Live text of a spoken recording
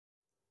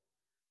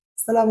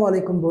আসসালামু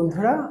আলাইকুম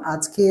বন্ধুরা।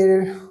 আজকের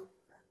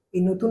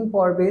এই নতুন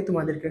পর্বে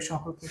তোমাদেরকে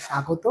সকলকে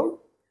স্বাগত।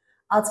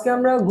 আজকে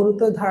আমরা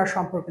গুরুত্ব ধারা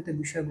সম্পর্কিত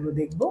বিষয়গুলো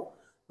দেখব।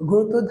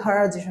 গুরুত্ব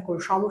ধারার যে সকল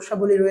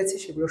সমস্যাগুলি রয়েছে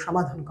সেগুলো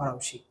সমাধান করাও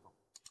শিখব।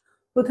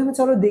 প্রথমে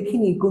চলো দেখে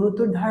নিই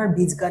গুরুত্ব ধারার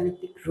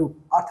বীজগাণিতিক রূপ,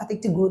 অর্থাৎ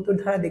একটি গুরুত্ব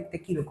ধারা দেখতে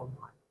কিরকম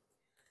হয়।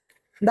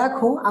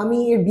 দেখো, আমি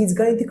এর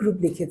বীজগাণিতিক রূপ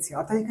লিখেছি,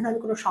 অর্থাৎ এখানে আমি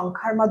কোনো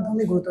সংখ্যার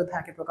মাধ্যমে গুরুত্ব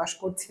ধারাকে প্রকাশ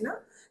করছি না,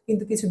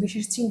 কিন্তু কিছু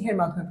বিশেষ চিহ্নের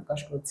মাধ্যমে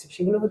প্রকাশ করছি।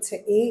 সেগুলো হচ্ছে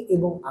এ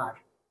এবং আর।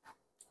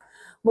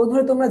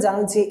 বন্ধুরা, তোমরা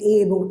জানো যে এ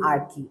এবং আর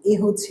কি। এ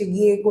হচ্ছে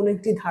গিয়ে কোন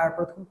একটি ধারার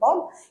প্রথম পদ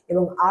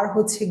এবং আর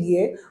হচ্ছে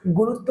গিয়ে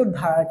গুণোত্তর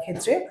ধারার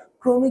ক্ষেত্রে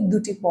ক্রমিক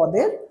দুটি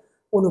পদের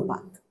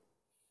অনুপাত।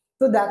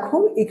 তো দেখো,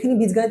 এখানে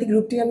বীজগাণিতিক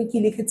রূপটি আমি কি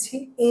লিখেছি,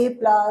 এ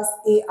plus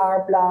A R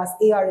plus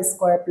A R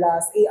square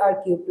plus A R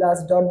cube plus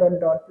dot dot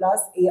dot plus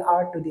A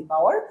R to the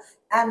power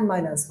n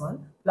minus one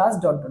plus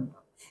dot dot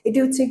dot. এটি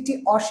হচ্ছে একটি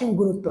অসীম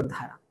গুণোত্তর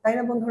ধারা, তাই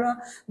না বন্ধুরা?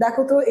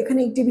 দেখো তো, এখানে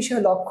একটি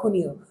বিষয়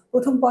লক্ষণীয়।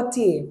 প্রথম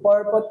পদটি এ,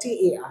 পরের পদটি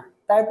এ আর,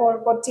 তারপর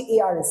পদটি এ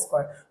আর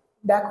স্কোয়ার।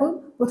 দেখো,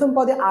 প্রথম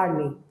পদে আর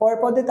নেই, পরের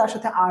পদে তার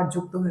সাথে আর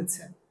যুক্ত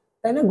হয়েছে,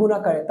 তাই না,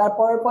 গুণাকারে।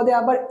 তারপরের পদে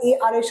আবার এ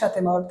আর এর সাথে,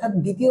 অর্থাৎ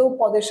দ্বিতীয়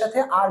পদের সাথে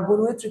আর গুণ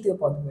হয়ে তৃতীয়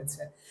পদ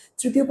হয়েছে,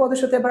 তৃতীয় পদের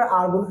সাথে আবার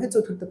আর গুণ হয়ে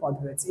চতুর্থ পদ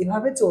হয়েছে,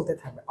 এভাবে চলতে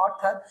থাকবে।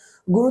 অর্থাৎ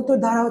গুণোত্তর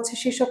ধারা হচ্ছে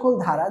সে সকল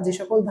ধারা যে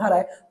সকল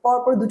ধারায়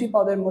পরপর দুটি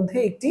পদের মধ্যে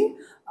একটি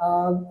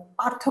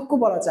পার্থক্য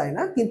বলা যায়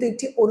না, কিন্তু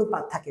একটি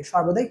অনুপাত থাকে,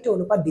 সর্বদা একটি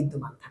অনুপাত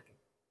বিদ্যমান থাকে।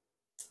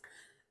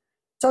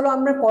 চলো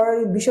আমরা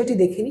পরের বিষয়টি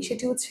দেখে নিই,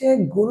 সেটি হচ্ছে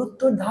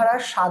গুণোত্তর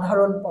ধারার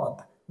সাধারণ পদ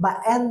বা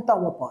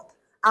n-তম পদ।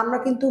 আমরা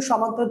কিন্তু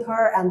সমান্তর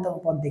ধারার n-তম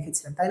পদ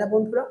দেখেছিলাম, তাই না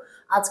বন্ধুরা?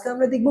 আজকে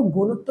আমরা দেখব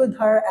গুণোত্তর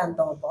ধারার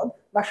n-তম পদ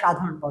বা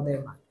সাধারণ পদের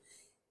মান।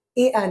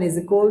 an is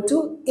equal to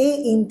a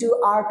into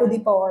r to the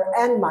power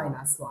n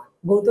minus 1।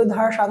 গুণোত্তর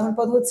ধারার সাধারণ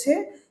পদ হচ্ছে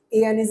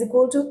an is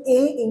equal to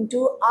a into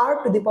r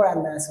to the power n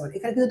minus 1।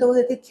 এখানে কিন্তু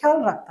তোমাদেরকে খেয়াল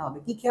রাখতে হবে,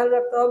 কি খেয়াল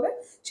রাখতে হবে,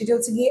 সেটা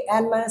হচ্ছে গিয়ে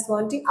n minus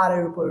 1টি r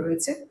এর উপরে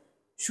রয়েছে,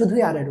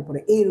 শুধুই আর এর উপরে,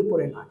 এর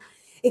উপরে নয়।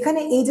 এখানে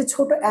এই যে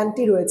ছোট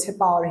অ্যানটি রয়েছে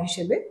পাওয়ার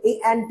হিসেবে, এই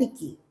অ্যানটি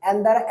কি, অ্যান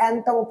দ্বারা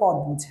n-তম পদ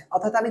বুঝে,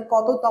 অর্থাৎ আমি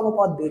কততম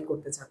পদ বের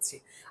করতে চাচ্ছি।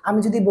 আমি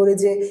যদি বলি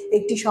যে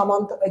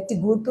একটি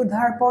গুরুত্তর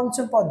ধারার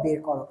পঞ্চম পদ বের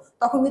করো,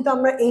 তখন কিন্তু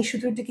আমরা এই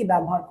সূত্রটিকে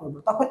ব্যবহার করব,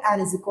 তখন n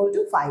is equal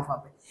to 5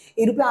 হবে।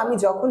 এরূপে আমি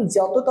যখন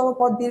যততম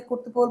পদ বের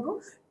করতে বলবো,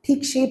 ঠিক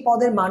সেই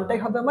পদের মানটাই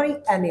হবে আমার এই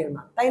n এর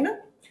মান, তাই না?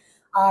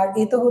 আর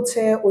এ তো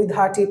হচ্ছে ওই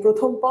ধারাটির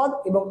প্রথম পদ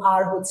এবং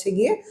আর হচ্ছে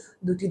গিয়ে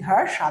দুটি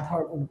ধারার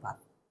সাধারণ অনুপাত।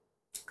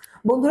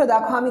 বন্ধুরা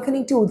দেখো, আমি এখানে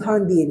একটি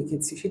উদাহরণ দিয়ে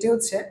রেখেছি, সেটি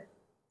হচ্ছে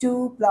 2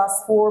 +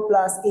 4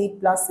 + 8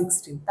 +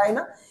 16, তাই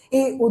না?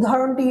 এই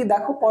উদাহরণটি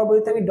দেখো,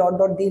 পরবর্তীতে আমি ডট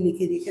ডট দিয়ে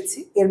লিখে রেখেছি।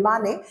 এর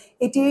মানে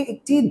এটি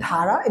একটি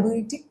ধারা এবং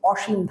একটি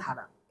অসীম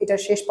ধারা,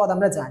 এটার শেষ পদ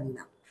আমরা জানি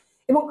না।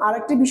 এবং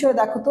আরেকটি বিষয়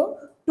দেখো তো,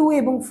 2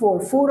 এবং 4,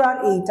 4 আর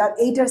 8 আর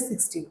 8 আর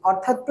 16,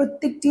 অর্থাৎ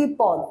প্রত্যেকটি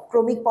পদ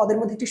ক্রমিক পদের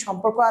মধ্যে একটি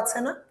সম্পর্ক আছে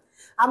না?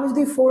 আমি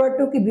যদি 4 আর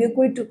 2 কে বিয়োগ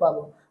করি 2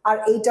 পাবো, আর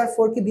 8 আর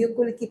 4 কে বিয়োগ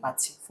করলে কি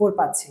পাচ্ছি, 4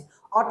 পাচ্ছি।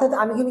 অর্থাৎ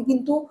আমি এখানে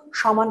কিন্তু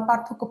সমান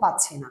পার্থক্য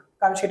পাচ্ছি না,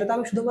 কারণ সেটা তো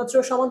আমি শুধুমাত্র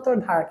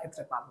সমান্তর ধারার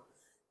ক্ষেত্রে পাবো।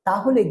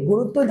 তাহলে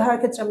গুরুত্বর ধারার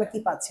ক্ষেত্রে আমরা কি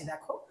পাচ্ছি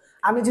দেখো,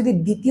 আমি যদি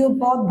দ্বিতীয়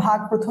পদ ভাগ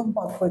প্রথম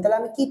পদ করি, তাহলে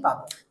আমি কি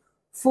পাবো,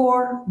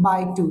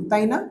 4/2,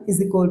 তাই না, ইজ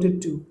ইকুয়াল টু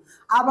 2।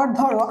 আবার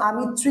ধরো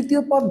আমি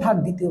তৃতীয় পদ ভাগ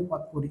দ্বিতীয়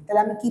পদ করি,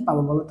 তাহলে আমি কি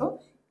পাবো বলতো,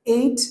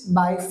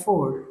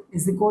 8/4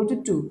 ইজ ইকুয়াল টু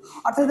 2।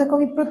 অর্থাৎ দেখো,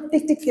 আমি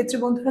প্রত্যেকটি ক্ষেত্রে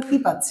বন্ধুরা কি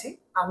পাচ্ছি,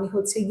 আমি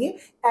হচ্ছে গিয়ে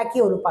একই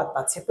অনুপাত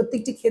পাচ্ছি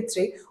প্রত্যেকটি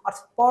ক্ষেত্রে।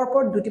 অর্থাৎ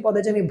পরপর দুটি পদে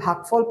যে আমি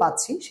ভাগফল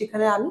পাচ্ছি,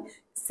 সেখানে আমি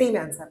সেম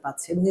অ্যান্সার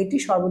পাচ্ছি এবং এটি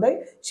সর্বদাই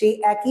সেই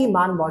একই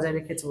মান বজায়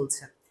রেখে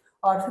চলছে,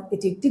 অর্থাৎ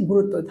এটি একটি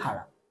গুরুত্বর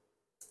ধারা।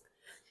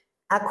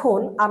 এখন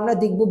আমরা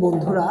দেখব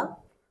বন্ধুরা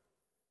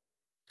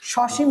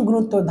সসীম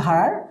গুণোত্তর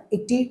ধারার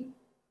একটি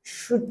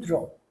সূত্র।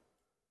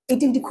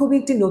 এটি খুবই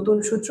একটি নতুন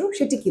সূত্র,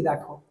 সেটি কি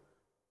দেখো,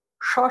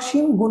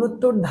 সসীম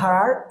গুণোত্তর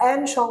ধারার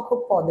n সংখ্যক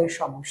পদের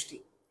সমষ্টি।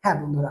 হ্যাঁ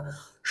বন্ধুরা,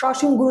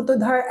 সসীম গুণোত্তর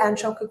ধারার n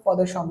সংখ্যক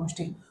পদের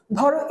সমষ্টি।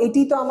 ধরো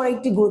এটি তো আমার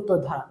একটি গুণোত্তর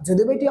ধারা,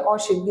 যদিও এটি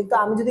অসীম, কিন্তু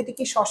আমি যদি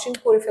এটিকে সসীম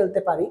করে ফেলতে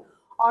পারি,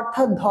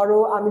 অর্থাৎ ধরো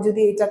আমি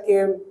যদি এটাকে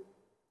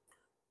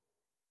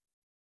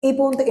এই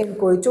পর্যন্ত এন্ড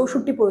করি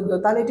 64 পর্যন্ত,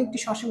 তাহলে এটি একটি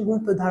সসীম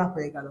গুণোত্তর ধারা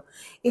হয়ে গেল।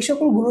 এই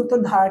সকল গুণোত্তর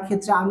ধারার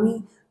ক্ষেত্রে আমি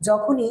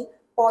যখনই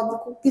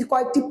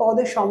কয়েকটি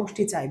পদের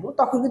সমষ্টি চাইবো,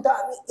 তখন কিন্তু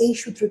আমি এই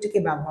সূত্রটিকে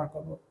ব্যবহার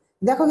করব।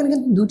 দেখো, এখানে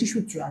কিন্তু দুটি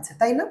সূত্র আছে,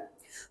 তাই না?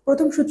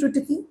 প্রথম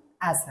সূত্রটি কি,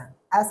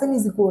 Sn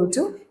is equal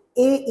to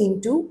a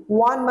into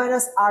 1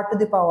 minus r to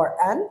the power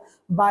n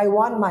by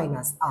 1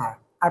 minus r।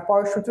 আর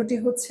পরের সূত্রটি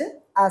হচ্ছে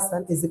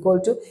Sn is equal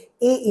to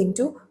a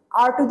into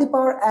r to the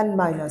power n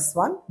minus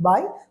 1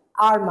 by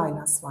r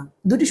minus 1।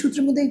 দুটি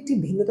সূত্রের মধ্যে একটি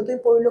ভিন্নতা তো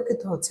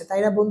পরিলক্ষিত হচ্ছে, তাই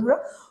না বন্ধুরা?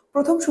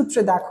 প্রথম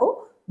সূত্রে দেখো,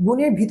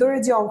 গুণের ভিতরে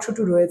যে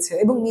অংশটি রয়েছে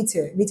এবং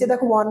নিচে নিচে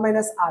দেখো 1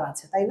 মাইনাস আর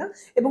আছে, তাই না?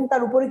 এবং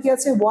তার উপরে কি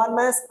আছে, 1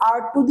 minus r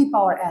to the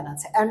power n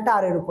আছে, nটা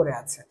r এর উপরে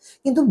আছে।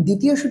 কিন্তু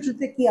দ্বিতীয়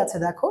সূত্রতে কি আছে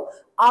দেখো,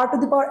 r to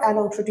the power n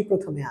অংশটি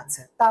প্রথমে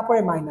আছে, তারপরে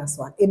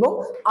 -1 এবং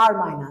r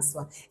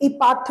 -1। এই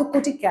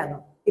পার্থক্যটি কেন?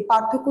 এই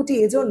পার্থক্যটি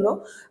এজন্য,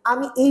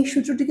 আমি এই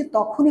সূত্রটিকে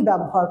তখনই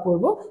ব্যবহার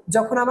করব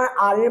যখন আমার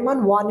r এর মান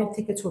 1 এর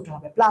থেকে ছোট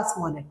হবে,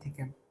 +1 এর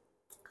থেকে।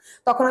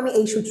 তখন আমি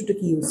এই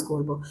সূত্রটাকে ইউজ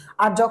করব।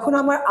 আর যখন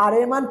আমার আর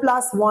এর মান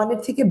 +1 এর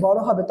থেকে বড়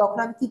হবে তখন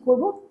আমি কি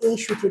করব, এই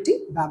সূত্রটি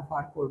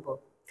ব্যবহার করব।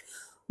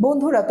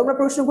 বন্ধুরা তোমরা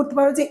প্রশ্ন করতে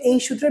পারো যে এই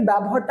সূত্রের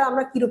ব্যবহারটা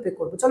আমরা কিরূপে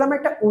করব। চলো আমরা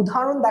একটা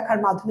উদাহরণ দেখার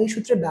মাধ্যমে এই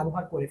সূত্রের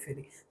ব্যবহার করে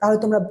ফেলি, তাহলে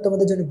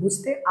তোমাদের জন্য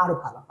বুঝতে আরো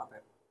ভালো হবে।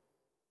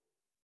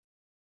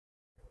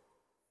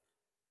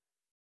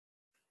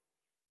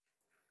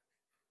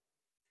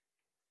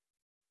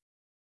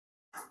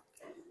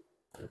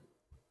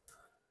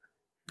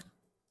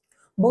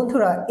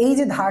 বন্ধুরা এই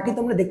যে ধারাটি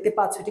তোমরা দেখতে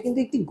পাচ্ছ এটা কিন্তু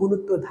একটি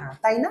গুণোত্তর ধারা,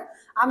 তাই না?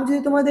 আমি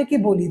যদি তোমাদেরকে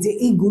বলি যে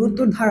এই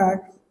গুণোত্তর ধারার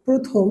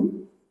প্রথম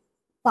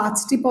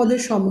 5টি পদের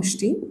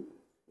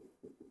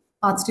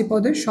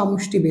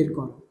সমষ্টি বের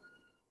করো,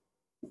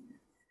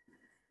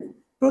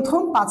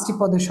 প্রথম 5টি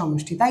পদের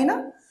সমষ্টি, তাই না?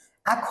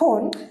 এখন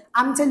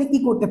আমি চাইলে কি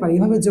করতে পারি,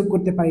 এভাবে যোগ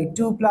করতে পারি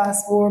 2 +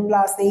 4 +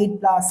 8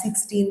 +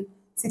 16,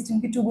 16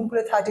 কে 2 গুণ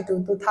করে 32,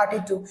 তো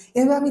 32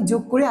 এভাবে আমি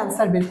যোগ করে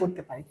আনসার বের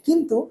করতে পারি।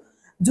 কিন্তু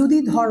যদি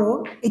ধরো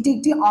এটি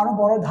একটি আরো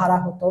বড় ধারা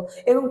হতো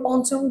এবং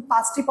পঞ্চম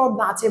 5টি পদ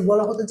না চেয়ে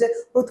বলা হতো যে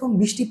প্রথম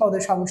 20টি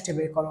পদের সমষ্টি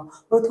বের করো,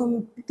 প্রথম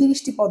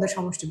 30টি পদের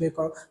সমষ্টি বের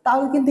করো,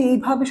 তাহলে কিন্তু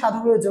এইভাবে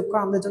সাধারণভাবে যোগ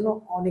করা আমাদের জন্য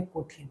অনেক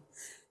কঠিন।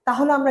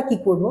 তাহলে আমরা কি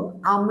করব,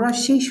 আমরা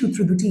সেই সূত্র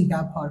দুটি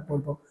ব্যবহার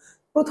করব।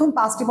 প্রথম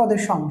 5টি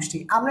পদের সমষ্টি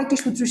আমরা একটি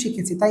সূত্র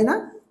শিখেছি, তাই না?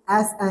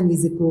 Sn = a ×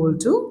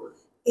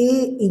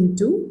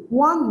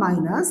 1 -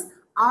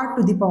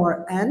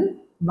 r⁴n/1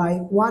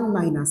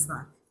 -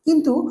 r।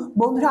 কিন্তু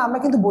বন্ধুরা আমরা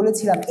কিন্তু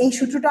বলেছিলাম এই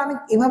সূত্রটা আমি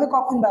এভাবে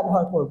কখন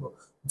ব্যবহার করব,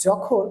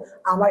 যখন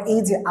আমার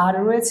এই যে r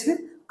রয়েছে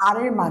r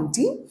এর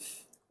মানটি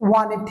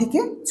 1 এর থেকে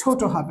ছোট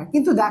হবে।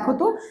 কিন্তু দেখো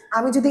তো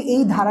আমি যদি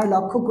এই ধারায়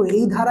লক্ষ্য করি,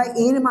 এই ধারায়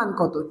এর মান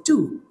কত, 2,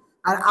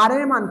 আর r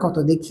এর মান কত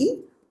দেখি,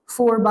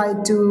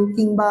 4/2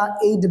 কিংবা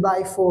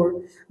 8/4,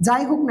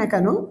 যাই হোক না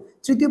কেন,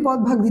 তৃতীয় পদ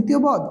ভাগ দ্বিতীয়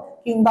পদ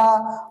কিংবা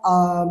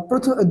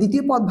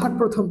দ্বিতীয় পদ ভাগ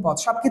প্রথম পদ,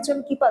 সব ক্ষেত্রে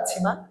আমি কি পাচ্ছি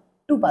না,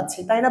 2 পাচ্ছি,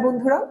 তাই না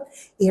বন্ধুরা?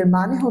 এর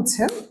মানে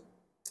হচ্ছে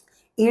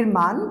এর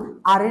মান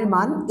আর এর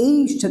মান এই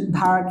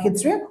ধারার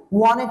ক্ষেত্রে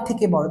 1 এর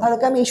থেকে বড়। তাহলে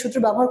কি আমি এই সূত্র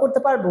ব্যবহার করতে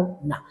পারবো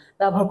না?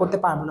 ব্যবহার করতে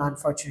পারবো না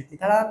আনফরচুনেটলি।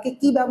 তাহলে আমাকে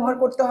কি ব্যবহার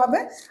করতে হবে,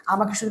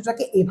 আমাকে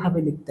সূত্রটাকে এভাবে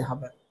লিখতে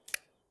হবে,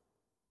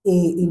 a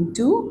 ×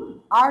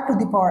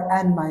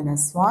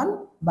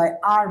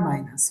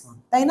 r⁻n−1/r−1,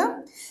 তাই না?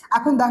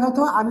 এখন দেখো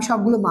তো আমি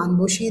সবগুলো মান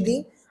বসিয়ে দিই।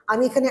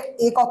 আমি এখানে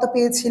a কত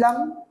পেয়েছিলাম,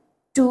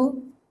 2,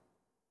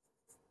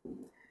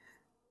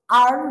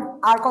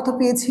 আর কত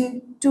পেয়েছি,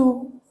 2,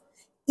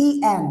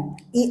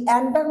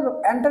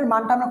 এনটার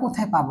মানটা আমরা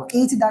কোথায় পাবো,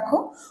 এই যে দেখো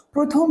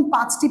প্রথম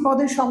 5টি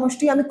পদের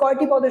সমষ্টি, আমি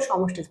কয়টি পদের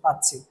সমষ্টি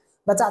পাচ্ছি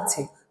বা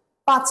চাচ্ছি,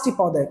 5টি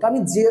পদের। তো আমি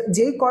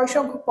যে কয়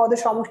সংখ্যক পদের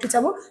সমষ্টি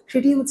চাবো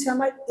সেটি হচ্ছে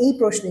আমার এই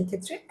প্রশ্নের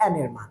ক্ষেত্রে n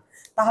এর মান।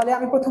 তাহলে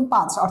আমি প্রথম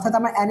 5, অর্থাৎ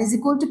আমার n =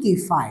 কি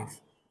 5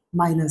 -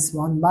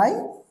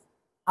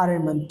 1/r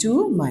এর মান 2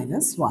 -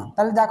 1।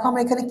 তাহলে দেখো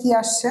আমার এখানে কি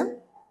আসছে,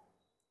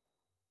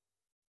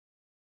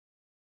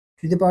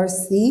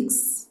 6,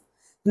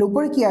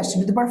 উপরে কি আসছে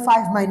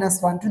 5 - 1,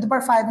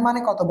 5 মানে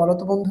কত বলো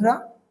তো বন্ধুরা,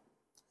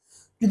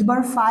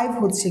 5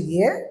 হচ্ছে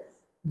গিয়ে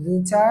 2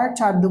 4,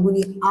 4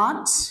 দুগুণী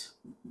 8,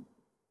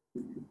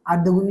 8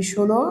 দুগুণী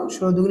 16,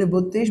 16 দুগুণী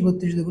 32,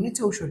 32 দুগুণী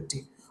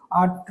 64,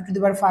 আর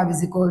 2⁵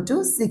 =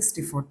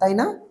 64, তাই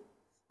না?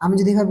 আমি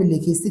যদি এভাবে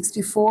লিখি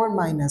 64 -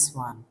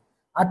 1,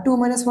 আর 2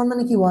 - 1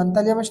 মানে কি 1,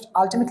 তাহলে আমার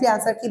আলটিমেটলি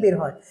आंसर কি বের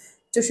হয়,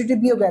 64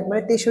 বিয়োগ 1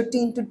 মানে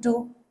 63 × 2,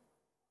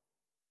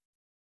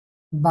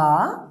 বা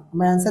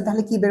আমার आंसर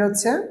তাহলে কি বের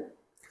হচ্ছে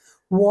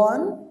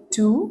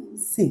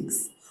 126।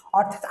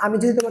 অর্থাৎ আমি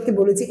যদি তোমাকে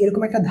বলি যে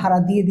এরকম একটা ধারা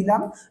দিয়ে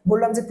দিলাম,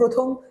 বললাম যে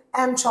প্রথম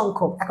n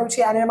সংখ্যক, এখন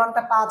সেই n এর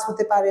মানটা 5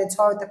 হতে পারে,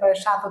 6 হতে পারে,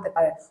 7 হতে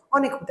পারে,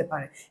 অনেক হতে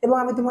পারে, এবং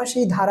আমি তোমার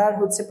সেই ধারার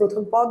হচ্ছে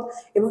প্রথম পদ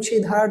এবং সেই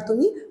ধারার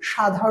তুমি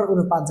সাধারণ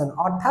অনুপাত জানো,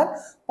 অর্থাৎ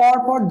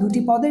পরপর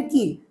দুটি পদের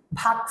কি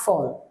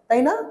ভাগফল,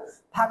 তাই না?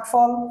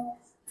 ভাগফল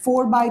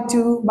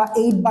 4/2 বা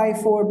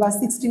 8/4 বা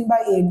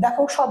 16/8,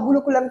 দেখো সবগুলো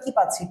করলে আমি কি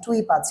পাচ্ছি,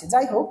 2ই পাচ্ছি।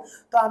 যাই হোক,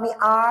 তো আমি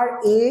আর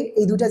এ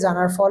এই দুটো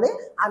জানার ফলে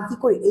আমি কি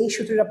করি, এই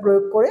সূত্রটা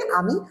প্রয়োগ করে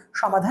আমি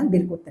সমাধান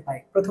বের করতে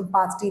পারি। প্রথম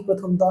 5টি,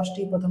 প্রথম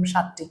 10টি, প্রথম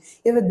 7টি,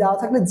 এভাবে দেওয়া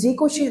থাকলে যে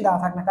কোশ্চেন দেওয়া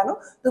থাক না কেন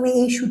তুমি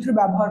এই সূত্র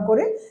ব্যবহার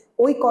করে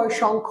ওই কয়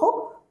সংখ্যক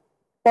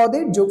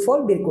পদের যোগফল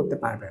বের করতে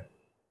পারবে।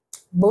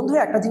 বন্ধুরা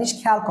একটা জিনিস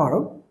খেয়াল করো,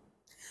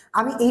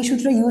 আমি এই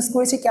সূত্র ইউজ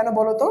করেছি কেন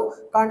বলো তো,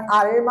 কারণ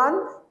r এর মান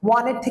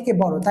 1 এর থেকে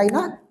বড়, তাই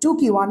না? 2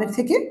 কি 1 এর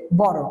থেকে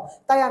বড়,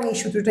 তাই আমি এই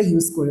সূত্রটা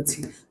ইউজ করেছি।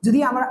 যদি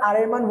আমার r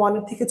এর মান 1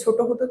 এর থেকে ছোট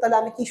হতো তাহলে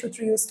আমি কি সূত্র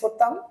ইউজ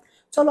করতাম,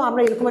 চলো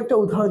আমরা এরকম একটা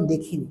উদাহরণ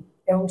দেখি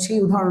এবং সেই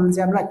উদাহরণ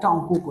অনুযায়ী আমরা একটা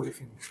অঙ্ক করে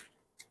ফেলি।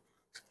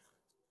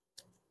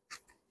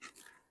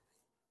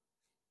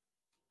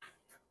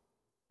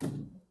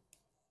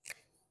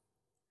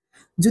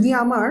 যদি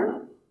আমার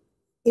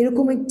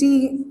এরকম একটি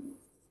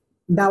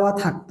দেওয়া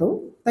থাকতো,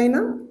 তাই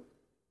না?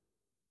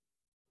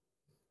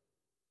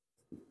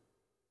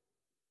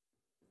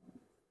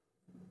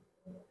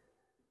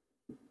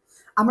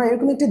 আমার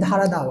এরকম একটি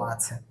ধারা দেওয়া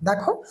আছে,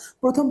 দেখো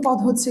প্রথম পদ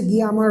হচ্ছে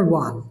গিয়ে আমার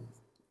 1,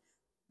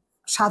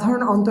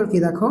 সাধারণ অন্তর কি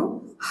দেখো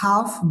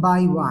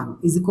 1/2/1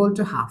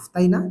 = হাফ,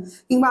 তাই না?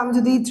 কিংবা আমি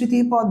যদি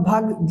তৃতীয় পদ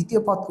ভাগ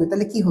দ্বিতীয় পদ করি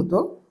তাহলে কি হতো,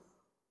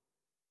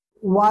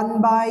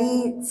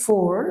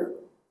 1/4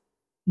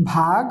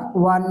 ভাগ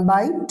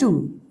 1/2,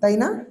 তাই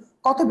না?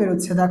 কত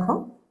বেরোচ্ছে দেখো,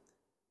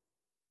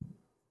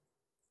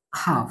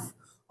 হাফ।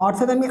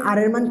 অর্থাৎ আমি আর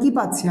এর মান কি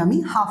পাচ্ছি, আমি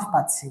হাফ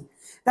পাচ্ছি।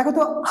 দেখো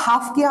তো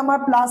হাফ কি আমার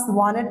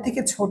 +1 এর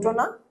থেকে ছোট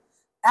না?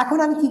 এখন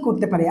আমি কি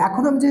করতে পারি,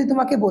 এখন আমি যদি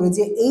তোমাকে বলি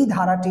যে এই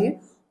ধারাটির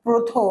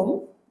প্রথম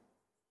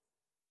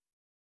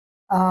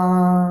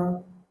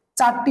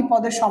 4টি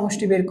পদের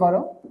সমষ্টি বের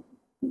করো,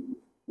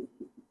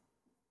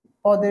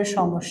 পদের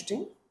সমষ্টি,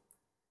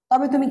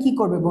 তবে তুমি কি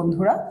করবে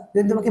বন্ধুরা,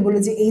 যদি তোমাকে বলি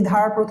যে এই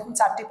ধারার প্রথম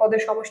 4টি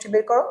পদের সমষ্টি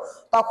বের করো,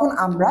 তখন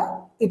আমরা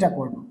এটা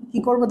করব, কি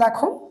করব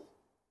দেখো,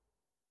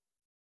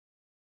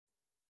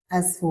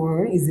 S4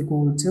 is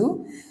equal to,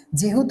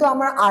 যেহেতু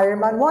আমার r এর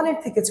মান 1 এর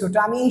থেকে ছোট,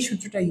 আমি এই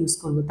সূত্রটা ইউজ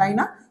করব, তাই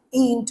না?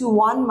 a into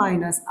 1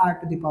 minus r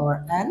to the power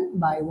n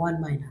by 1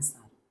 minus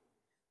r।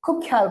 খুব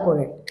খেয়াল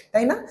করে,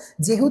 তাই না?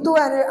 যেহেতু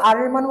r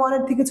এর মান 1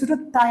 এর থেকে ছোট,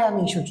 তাই আমি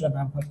এই সূত্রটা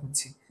ব্যবহার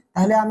করছি।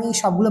 তাহলে আমি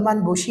সবগুলো মান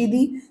বসিয়ে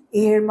দিই,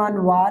 a এর মান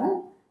 1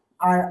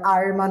 আর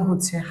r এর মান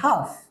হচ্ছে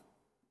হাফ।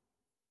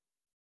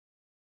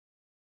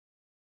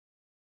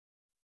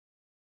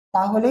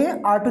 তাহলে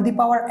r to the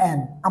power n,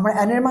 আমার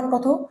n এর মান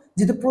কত,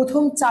 যেহেতু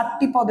প্রথম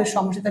 4টি পদের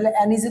সমষ্টি, তাহলে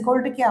n is equal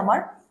to কি আমার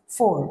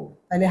 4,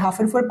 তাহলে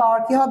হাফের উপর পাওয়ার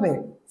কি হবে,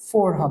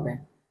 4 হবে,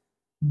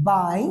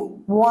 বাই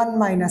 1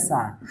 minus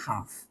r,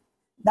 হাফ।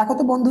 দেখো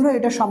তো বন্ধুরা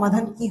এটা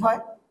সমাধান কি হয়,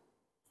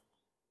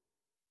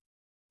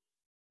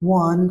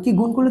 1 কি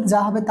গুণ করলে যা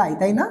হবে তাই,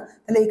 তাই না?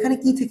 তাহলে এখানে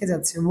কি থেকে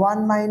যাচ্ছে, 1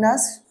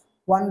 minus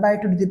 1/2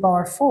 to the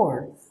power 4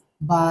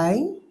 by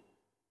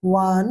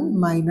 1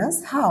 minus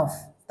half,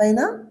 তাই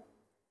না?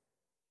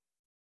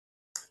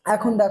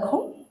 এখন দেখো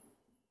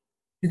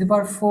to the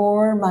power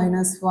 4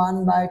 minus 1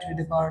 by 2 to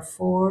the power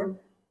 4,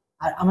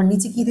 আর আমার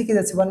নিচে কি থেকে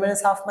যাচ্ছে, 1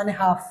 minus half মানে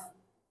হাফ।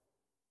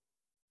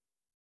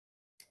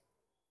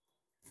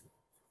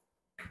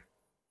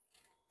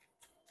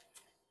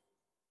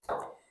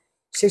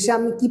 শেষে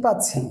আমি কি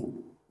পাচ্ছি,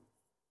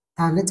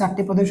 তাহলে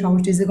 4টি পদের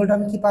সমষ্টি ইজ ইকুয়াল টু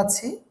আমি কি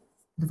পাচ্ছি,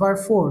 to the power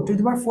 4। To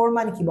the পাওয়ার 4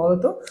 মানে কি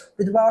বলতো,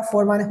 টু দি পাওয়ার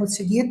 4 মানে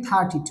হচ্ছে গিয়ে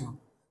 32,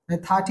 মানে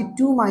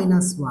 32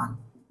 minus 1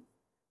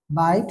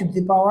 by to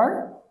the power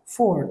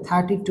 4,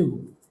 32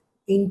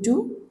 into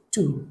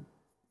 2,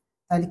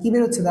 তাহলে কি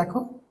বের হচ্ছে দেখো,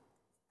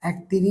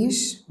 31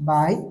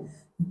 বাই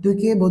 2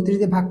 কে 32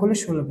 দিয়ে ভাগ করলে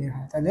 16 বের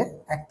হয়, তাহলে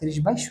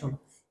 31/16।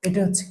 এটা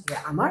হচ্ছে কি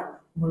আমার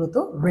মূলত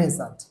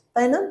রেজাল্ট,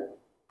 তাই না?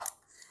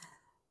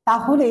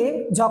 তাহলে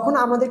যখন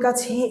আমাদের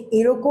কাছে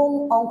এরকম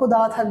অঙ্ক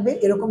দেওয়া থাকবে,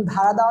 এরকম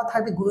ধারা দেওয়া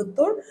থাকবে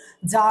গুরুত্তর,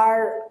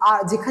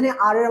 যেখানে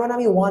r এর মান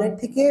আমি 1 এর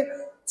থেকে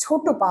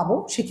ছোট পাবো,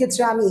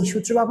 সেক্ষেত্রে আমি এই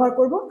সূত্র ব্যবহার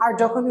করব, আর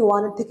যখন আমি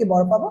 1 এর থেকে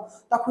বড় পাবো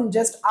তখন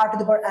just r to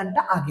the power n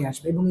টা আগে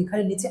আসবে এবং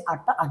এখানে নিচে r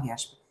টা আগে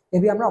আসবে,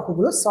 এভাবে আমরা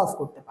অঙ্কগুলো সলভ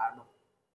করতে পারবো।